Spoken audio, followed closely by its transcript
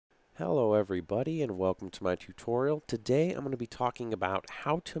Hello everybody and welcome to my tutorial. Today I'm going to be talking about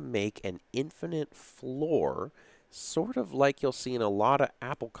how to make an infinite floor, sort of like you'll see in a lot of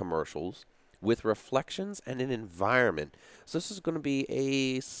Apple commercials, with reflections and an environment. So this is going to be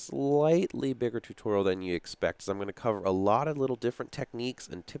a slightly bigger tutorial than you expect, so I'm going to cover a lot of little different techniques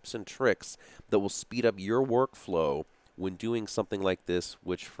and tips and tricks that will speed up your workflow when doing something like this,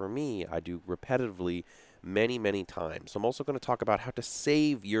 which for me, I do repetitively many times. So I'm also going to talk about how to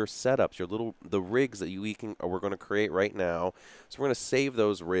save your setups, the rigs that we're going to create right now. So we're going to save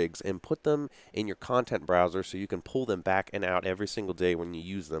those rigs and put them in your content browser so you can pull them back and out every single day when you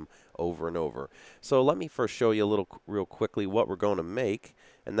use them over and over. So let me first show you real quickly what we're going to make,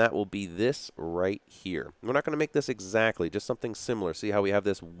 and that will be this right here. We're not going to make this exactly, just something similar. See how we have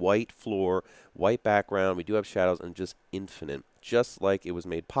this white floor, white background, we do have shadows, and just infinite, just like it was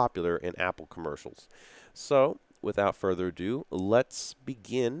made popular in Apple commercials. So, without further ado, let's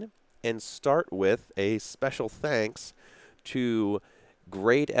begin and start with a special thanks to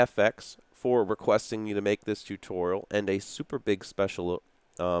Grade FX for requesting me to make this tutorial, and a super big special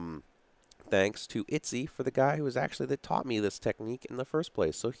thanks to Itzy for the guy who was actually that taught me this technique in the first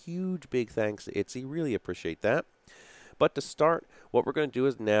place. So huge big thanks to Itzy, really appreciate that. But to start, what we're going to do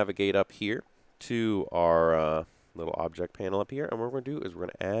is navigate up here to our little object panel up here, and what we're going to do is we're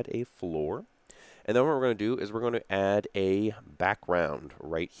going to add a floor. And then what we're going to do is we're going to add a background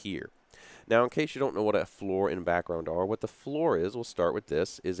right here. Now, in case you don't know what a floor and background are, what the floor is, we'll start with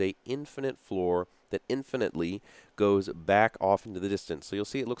this, is a infinite floor that infinitely goes back off into the distance. So you'll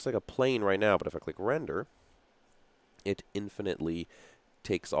see it looks like a plane right now, but if I click render, it infinitely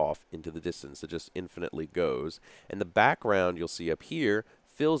takes off into the distance. It just infinitely goes. And the background you'll see up here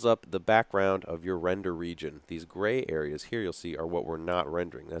fills up the background of your render region. These gray areas here you'll see are what we're not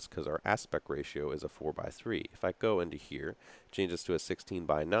rendering. That's because our aspect ratio is a 4:3. If I go into here, change this to a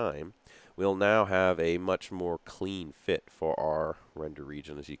 16:9, we'll now have a much more clean fit for our render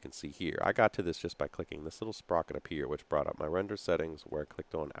region, as you can see here. I got to this just by clicking this little sprocket up here, which brought up my render settings, where I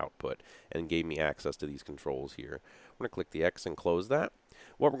clicked on output and gave me access to these controls here. I'm going to click the X and close that.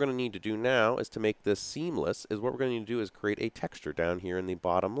 What we're going to need to do now is to make this seamless is what we're going to need to do is create a texture down here in the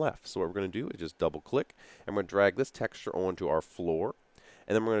bottom left. So what we're going to do is just double click, and we're going to drag this texture onto our floor,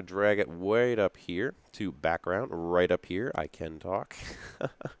 and then we're going to drag it right up here to background, right up here, I can talk,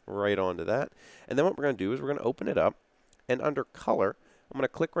 right onto that. And then what we're going to do is we're going to open it up, and under color, I'm going to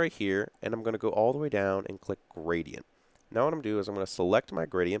click right here, and I'm going to go all the way down and click gradient. Now what I'm going to do is I'm going to select my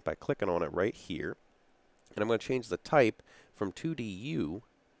gradient by clicking on it right here, and I'm going to change the type from 2DU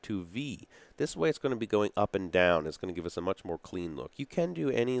to V. This way it's going to be going up and down. It's going to give us a much more clean look. You can do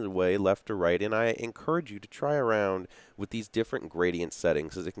any way, left or right, and I encourage you to try around with these different gradient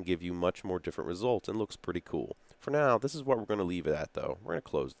settings, as it can give you much more different results and looks pretty cool. For now, this is what we're going to leave it at though. We're going to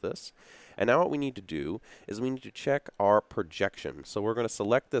close this. And now what we need to do is we need to check our projection. So we're going to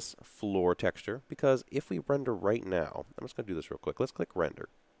select this floor texture, because if we render right now, I'm just going to do this real quick. Let's click render.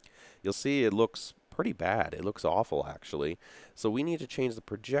 You'll see it looks pretty bad. It looks awful, actually. So we need to change the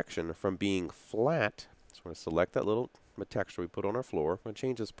projection from being flat. So we're going to select that little texture we put on our floor. We're going to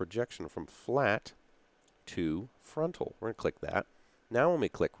change this projection from flat to frontal. We're going to click that. Now when we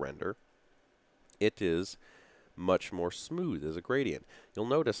click render, it is much more smooth as a gradient. You'll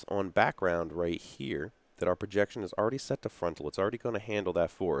notice on background right here that our projection is already set to frontal. It's already going to handle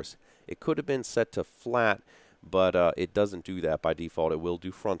that for us. It could have been set to flat, but it doesn't do that by default. It will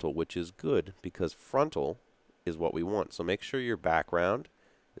do frontal, which is good because frontal is what we want. So make sure your background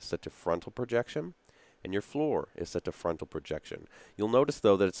is set to frontal projection and your floor is set to frontal projection. You'll notice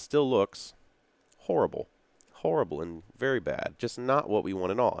though that it still looks horrible. Horrible and very bad. Just not what we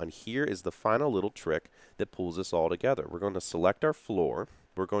want at all. And here is the final little trick that pulls this all together. We're going to select our floor.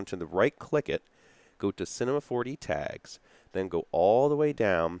 We're going to right click it, go to Cinema 4D tags, then go all the way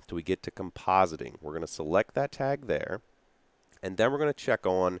down till we get to compositing. We're going to select that tag there, and then we're going to check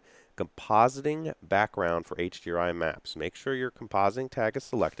on compositing background for HDRI maps. Make sure your compositing tag is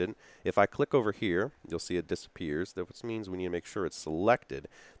selected. If I click over here, you'll see it disappears. That means we need to make sure it's selected.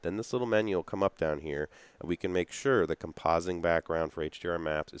 Then this little menu will come up down here, and we can make sure the compositing background for HDRI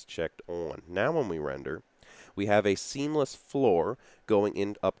maps is checked on. Now when we render, we have a seamless floor going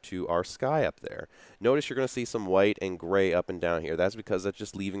in up to our sky up there. Notice you're going to see some white and gray up and down here. That's because that's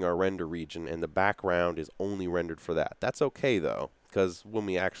just leaving our render region, and the background is only rendered for that. That's okay though, because when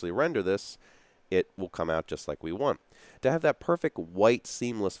we actually render this, it will come out just like we want. To have that perfect white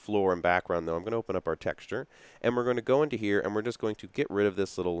seamless floor and background though, I'm going to open up our texture, and we're going to go into here, and we're just going to get rid of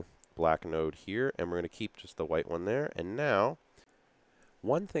this little black node here, and we're going to keep just the white one there. And now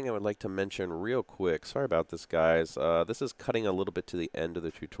One thing I would like to mention real quick, sorry about this guys, this is cutting a little bit to the end of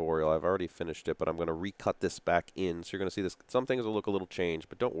the tutorial. I've already finished it, but I'm going to recut this back in. So you're going to see this, some things will look a little changed,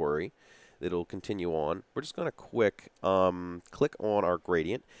 but don't worry, it'll continue on. We're just going to click on our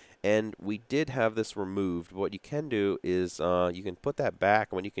gradient, and we did have this removed. What you can do is you can put that back,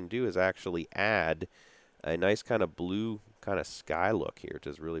 and what you can do is actually add a nice kind of blue kind of sky look here, which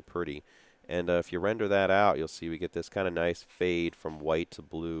is really pretty. And if you render that out, you'll see we get this kind of nice fade from white to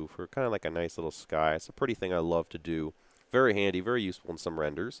blue for kind of like a nice little sky. It's a pretty thing I love to do. Very handy, very useful in some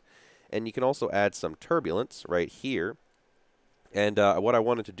renders. And you can also add some turbulence right here. And what I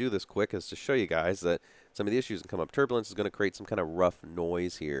wanted to do this quick is to show you guys that some of the issues can come up. Turbulence is going to create some kind of rough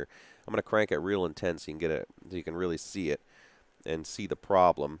noise here. I'm going to crank it real intense so you can get it, so you can really see it and see the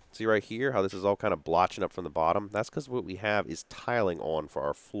problem. See right here how this is all kind of blotching up from the bottom? That's because what we have is tiling on for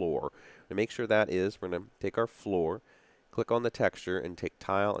our floor. To make sure that is, we're going to take our floor, click on the texture, and take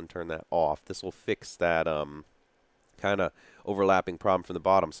tile and turn that off. This will fix that kind of overlapping problem from the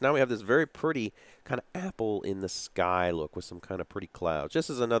bottom. So now we have this very pretty kind of apple in the sky look with some kind of pretty clouds. Just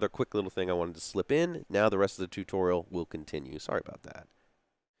as another quick little thing I wanted to slip in. Now the rest of the tutorial will continue. Sorry about that.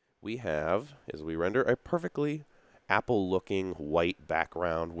 We have, as we render, a perfectly apple-looking white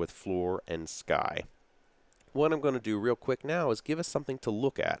background with floor and sky. What I'm going to do real quick now is give us something to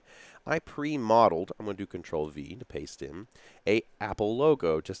look at. I pre-modeled, I'm going to do Control-V to paste in, a Apple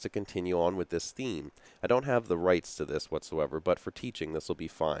logo just to continue on with this theme. I don't have the rights to this whatsoever, but for teaching this will be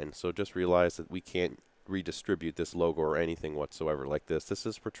fine. So just realize that we can't redistribute this logo or anything whatsoever like this. This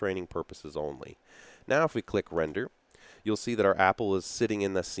is for training purposes only. Now if we click Render, you'll see that our apple is sitting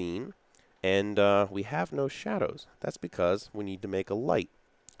in the scene. And we have no shadows. That's because we need to make a light.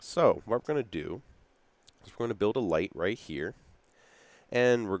 So what we're going to do is we're going to build a light right here.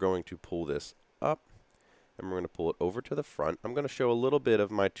 And we're going to pull this up. And we're going to pull it over to the front. I'm going to show a little bit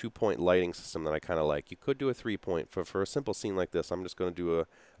of my 2-point lighting system that I kind of like. You could do a 3-point. For a simple scene like this, I'm just going to do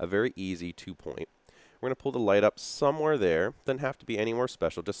a very easy 2-point. We're going to pull the light up somewhere there. Doesn't have to be anywhere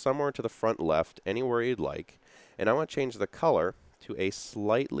special. Just somewhere to the front left, anywhere you'd like. And I want to change the color to a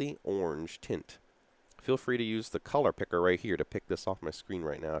slightly orange tint. Feel free to use the color picker right here to pick this off my screen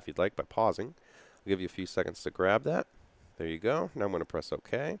right now if you'd like by pausing. I'll give you a few seconds to grab that. There you go. Now I'm going to press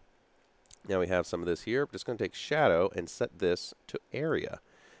OK. Now we have some of this here. I'm just going to take shadow and set this to area.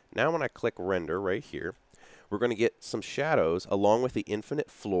 Now when I click render right here, we're going to get some shadows along with the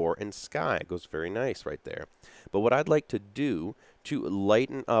infinite floor and sky. It goes very nice right there. But what I'd like to do to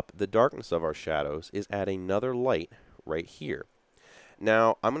lighten up the darkness of our shadows is add another light right here.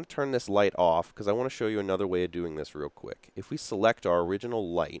 Now, I'm going to turn this light off because I want to show you another way of doing this real quick. If we select our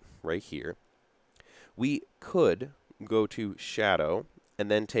original light right here, we could go to Shadow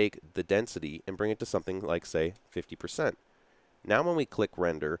and then take the density and bring it to something like, say, 50%. Now when we click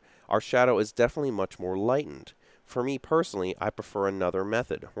Render, our shadow is definitely much more lightened. For me personally, I prefer another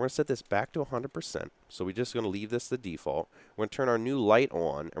method. We're going to set this back to 100%. So we're just going to leave this the default. We're going to turn our new light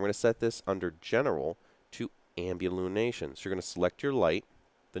on, and we're going to set this under General to Ambient Illumination. So you're going to select your light,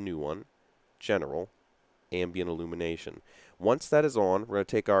 the new one, General, Ambient Illumination. Once that is on, we're going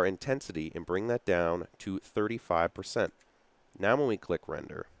to take our intensity and bring that down to 35%. Now when we click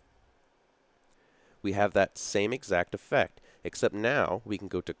Render, we have that same exact effect, except now we can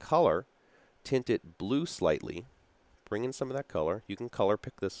go to Color, tint it blue slightly, bring in some of that color. You can color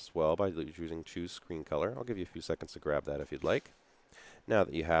pick this as well by using Choose Screen Color. I'll give you a few seconds to grab that if you'd like. Now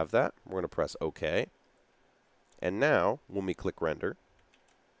that you have that, we're going to press OK. And now, when we click Render,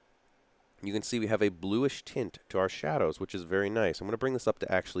 you can see we have a bluish tint to our shadows, which is very nice. I'm going to bring this up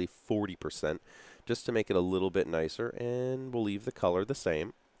to actually 40% just to make it a little bit nicer, and we'll leave the color the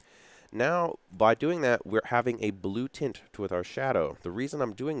same. Now, by doing that, we're having a blue tint with our shadow. The reason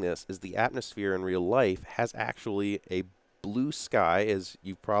I'm doing this is the atmosphere in real life has actually a blue sky, as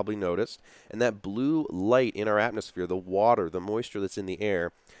you've probably noticed, and that blue light in our atmosphere, the water, the moisture that's in the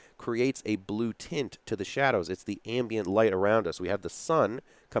air, creates a blue tint to the shadows. It's the ambient light around us. We have the sun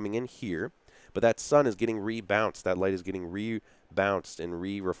coming in here, but that sun is getting rebounced. That light is getting rebounced and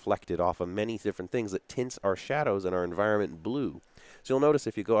re-reflected off of many different things that tints our shadows and our environment blue. So you'll notice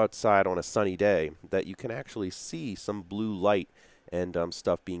if you go outside on a sunny day that you can actually see some blue light and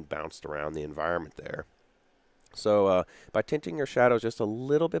stuff being bounced around the environment there. So by tinting your shadows just a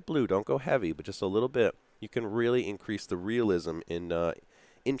little bit blue, don't go heavy, but just a little bit, you can really increase the realism and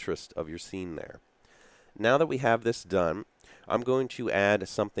interest of your scene there. Now that we have this done, I'm going to add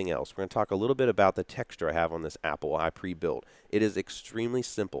something else. We're going to talk a little bit about the texture I have on this apple I pre-built. It is extremely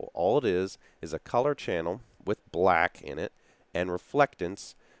simple. All it is a color channel with black in it and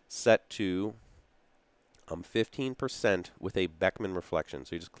reflectance set to 15% with a Beckman reflection.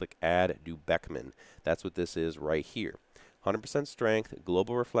 So you just click Add, do Beckman. That's what this is right here. 100% strength,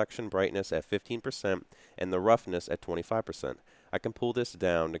 global reflection brightness at 15%, and the roughness at 25%. I can pull this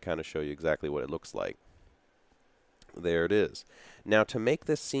down to kind of show you exactly what it looks like. There it is. Now, to make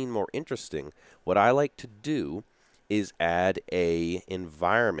this scene more interesting, what I like to do is add a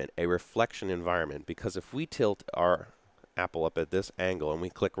environment, a reflection environment, because if we tilt our apple up at this angle and we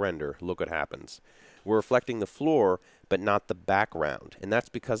click render, look what happens. We're reflecting the floor, but not the background. And that's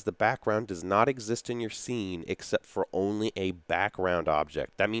because the background does not exist in your scene except for only a background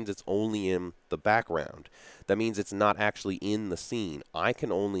object. That means it's only in the background. That means it's not actually in the scene. I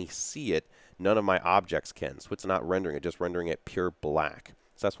can only see it. None of my objects can. So it's not rendering it, just rendering it pure black.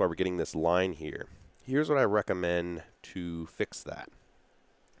 So that's why we're getting this line here. Here's what I recommend to fix that.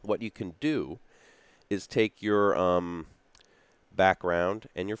 What you can do is take your background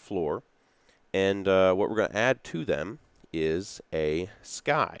and your floor, and what we're going to add to them is a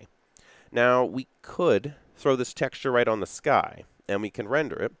sky. Now, we could throw this texture right on the sky, and we can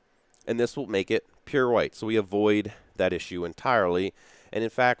render it, and this will make it pure white. So we avoid that issue entirely. And in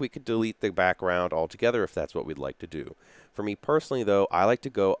fact, we could delete the background altogether if that's what we'd like to do. For me personally, though, I like to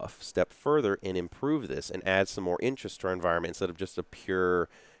go a step further and improve this and add some more interest to our environment instead of just a pure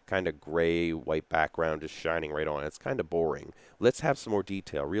kind of gray, white background just shining right on it. It's kind of boring. Let's have some more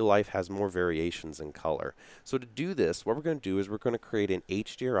detail. Real life has more variations in color. So to do this, what we're going to do is we're going to create an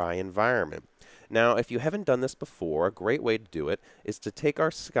HDRI environment. Now, if you haven't done this before, a great way to do it is to take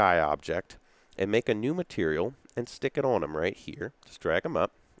our sky object and make a new material and stick it on them right here. Just drag them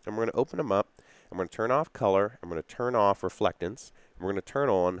up, and we're going to open them up. I'm going to turn off color. I'm going to turn off reflectance. And we're going to turn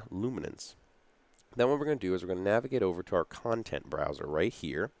on luminance. Then what we're going to do is we're going to navigate over to our content browser right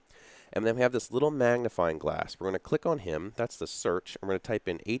here. And then we have this little magnifying glass. We're going to click on him. That's the search. I'm going to type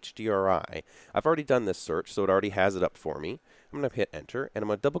in HDRI. I've already done this search, so it already has it up for me. I'm going to hit enter, and I'm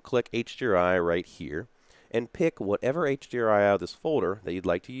going to double click HDRI right here and pick whatever HDRI out of this folder that you'd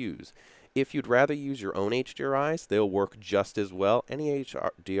like to use. If you'd rather use your own HDRIs, they'll work just as well. Any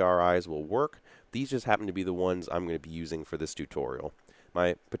HDRIs will work. These just happen to be the ones I'm going to be using for this tutorial.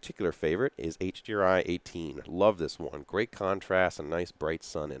 My particular favorite is HDRI 18. Love this one. Great contrast and nice bright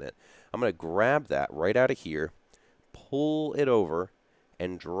sun in it. I'm going to grab that right out of here, pull it over,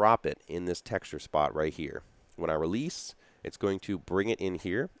 and drop it in this texture spot right here. When I release, it's going to bring it in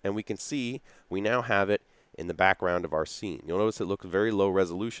here, and we can see we now have it in the background of our scene. You'll notice it looks very low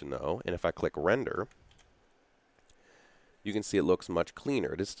resolution though, and if I click render, you can see it looks much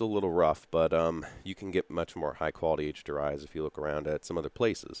cleaner. It is still a little rough, but you can get much more high quality HDRIs if you look around at some other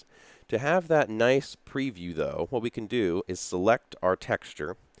places. To have that nice preview though, what we can do is select our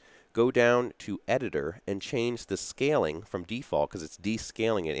texture, go down to editor, and change the scaling from default, because it's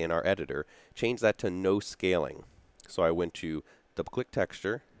descaling it in our editor, change that to no scaling. So I went to double click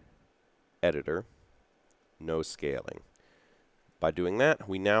texture, editor, no scaling. By doing that,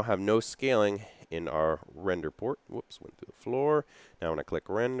 we now have no scaling in our render port. Whoops, went through the floor. Now when I click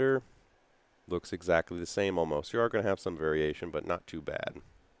render, looks exactly the same almost. You are going to have some variation, but not too bad.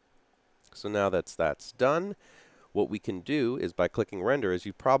 So now that's done, what we can do is by clicking render, as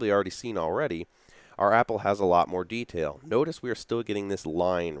you've probably already seen already, our apple has a lot more detail. Notice we are still getting this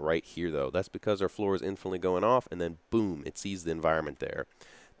line right here though. That's because our floor is infinitely going off, and then boom, it sees the environment there.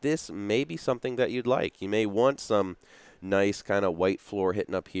 This may be something that you'd like. You may want some nice kind of white floor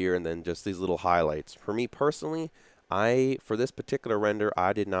hitting up here and then just these little highlights. For me personally, for this particular render,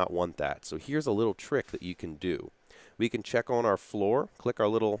 I did not want that. So here's a little trick that you can do. We can check on our floor, click our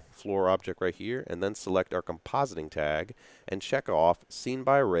little floor object right here, and then select our compositing tag and check off Seen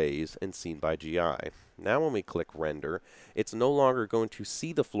by Rays and Seen by GI. Now when we click render, it's no longer going to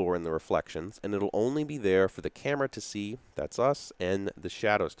see the floor in the reflections, and it'll only be there for the camera to see, that's us, and the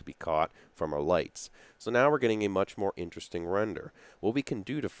shadows to be caught from our lights. So now we're getting a much more interesting render. What we can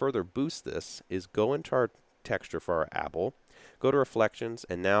do to further boost this is go into our texture for our apple, go to reflections,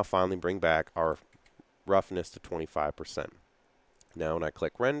 and now finally bring back our roughness to 25%. Now when I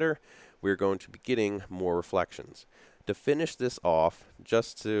click render, we're going to be getting more reflections. To finish this off,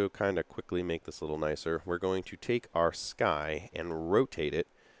 just to kind of quickly make this a little nicer, we're going to take our sky and rotate it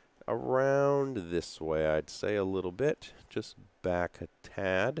around this way, I'd say a little bit, just back a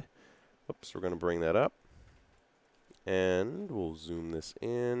tad. Oops, we're going to bring that up, and we'll zoom this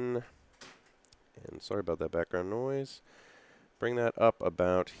in, and sorry about that background noise. Bring that up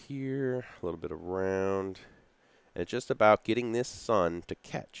about here, a little bit around, and it's just about getting this sun to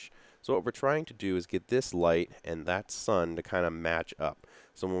catch. So what we're trying to do is get this light and that sun to kind of match up.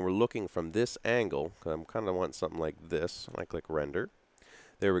 So when we're looking from this angle, I kind of want something like this, when I click render,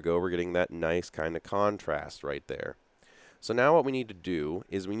 There we go. We're getting that nice kind of contrast right there. So now what we need to do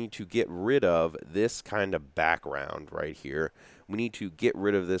is we need to get rid of this kind of background right here. We need to get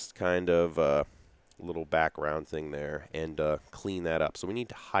rid of this kind of little background thing there and clean that up. So we need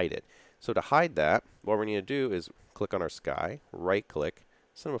to hide it. So to hide that, what we're going to do is click on our sky, right click,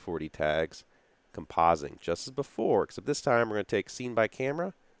 Cinema 4D tags, compositing, just as before, except this time we're going to take scene by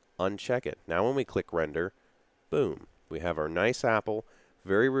camera, uncheck it. Now when we click render, boom, we have our nice apple.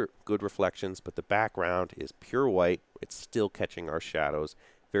 Very good reflections, but the background is pure white. It's still catching our shadows.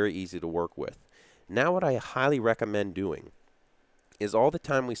 Very easy to work with. Now what I highly recommend doing is all the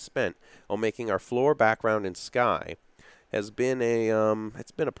time we spent on making our floor, background, and sky has been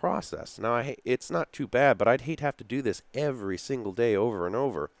it's been a process. Now it's not too bad, but I'd hate to have to do this every single day over and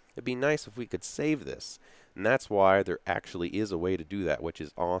over. It'd be nice if we could save this. And that's why there actually is a way to do that, which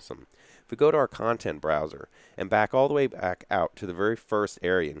is awesome. If we go to our content browser and back all the way back out to the very first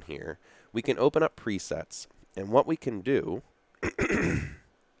area in here, we can open up presets. And what we can do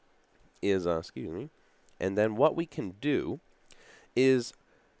is, and then what we can do is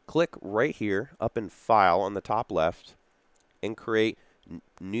click right here up in File on the top left and create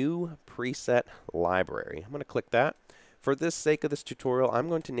New Preset Library. I'm going to click that. For the sake of this tutorial, I'm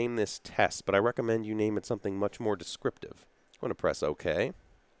going to name this Test, but I recommend you name it something much more descriptive. I'm going to press OK,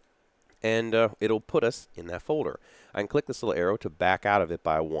 and it'll put us in that folder. I can click this little arrow to back out of it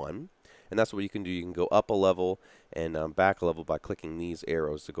by 1, and that's what you can do. You can go up a level and back a level by clicking these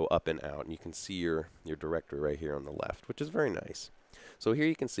arrows to go up and out, and you can see your directory right here on the left, which is very nice. So here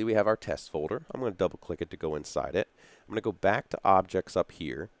you can see we have our test folder. I'm going to double click it to go inside it. I'm going to go back to objects up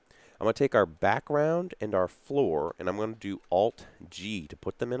here. I'm going to take our background and our floor, and I'm going to do Alt-G to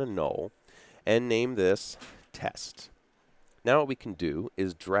put them in a null, and name this Test. Now what we can do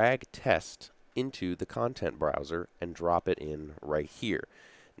is drag Test into the content browser and drop it in right here.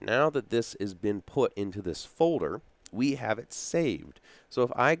 Now that this has been put into this folder, we have it saved. So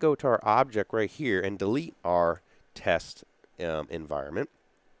if I go to our object right here and delete our test environment,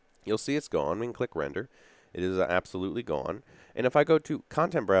 you'll see it's gone. We can click render. It is absolutely gone. And if I go to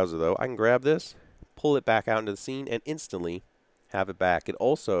content browser though, I can grab this, pull it back out into the scene, and instantly have it back. It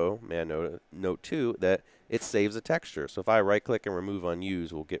also, may I note too, that it saves a texture. So if I right click and remove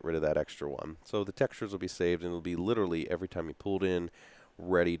unused, we'll get rid of that extra one. So the textures will be saved, and it'll be literally every time you pull it in,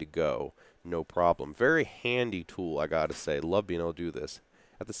 ready to go. No problem. Very handy tool, I gotta say. Love being able to do this.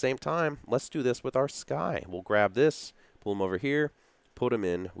 At the same time, let's do this with our sky. We'll grab this, pull them over here, put them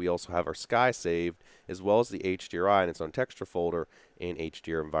in. We also have our sky saved, as well as the HDRI in its own texture folder and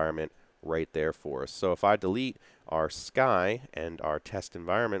HDR environment right there for us. So if I delete our sky and our test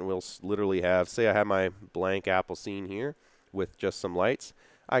environment, we'll literally have, say I have my blank apple scene here with just some lights.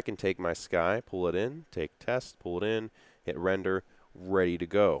 I can take my sky, pull it in, take test, pull it in, hit render, ready to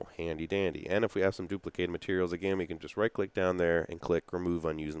go. Handy dandy. And if we have some duplicated materials, again, we can just right click down there and click remove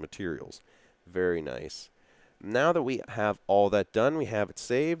unused materials. Very nice. Now that we have all that done, we have it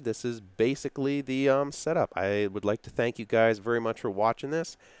saved. This is basically the setup. I would like to thank you guys very much for watching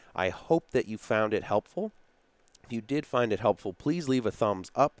this. I hope that you found it helpful. If you did find it helpful, please leave a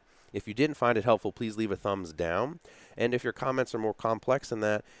thumbs up. If you didn't find it helpful, please leave a thumbs down. And if your comments are more complex than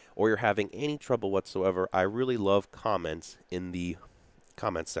that, or you're having any trouble whatsoever, I really love comments in the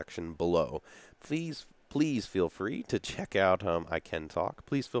comment section below. Please feel free to check out I Can Talk.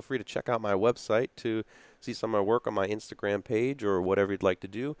 Please feel free to check out my website to see some of my work on my Instagram page or whatever you'd like to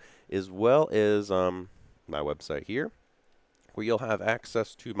do, as well as my website here, where you'll have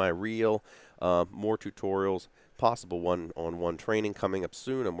access to my reel, more tutorials, possible one-on-one training coming up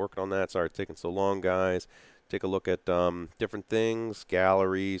soon. I'm working on that. Sorry it's taking so long, guys. Take a look at different things,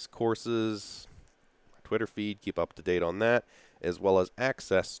 galleries, courses, my Twitter feed, keep up to date on that, as well as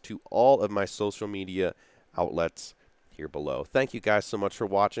access to all of my social media outlets here below. Thank you guys so much for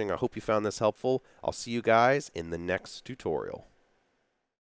watching. I hope you found this helpful. I'll see you guys in the next tutorial.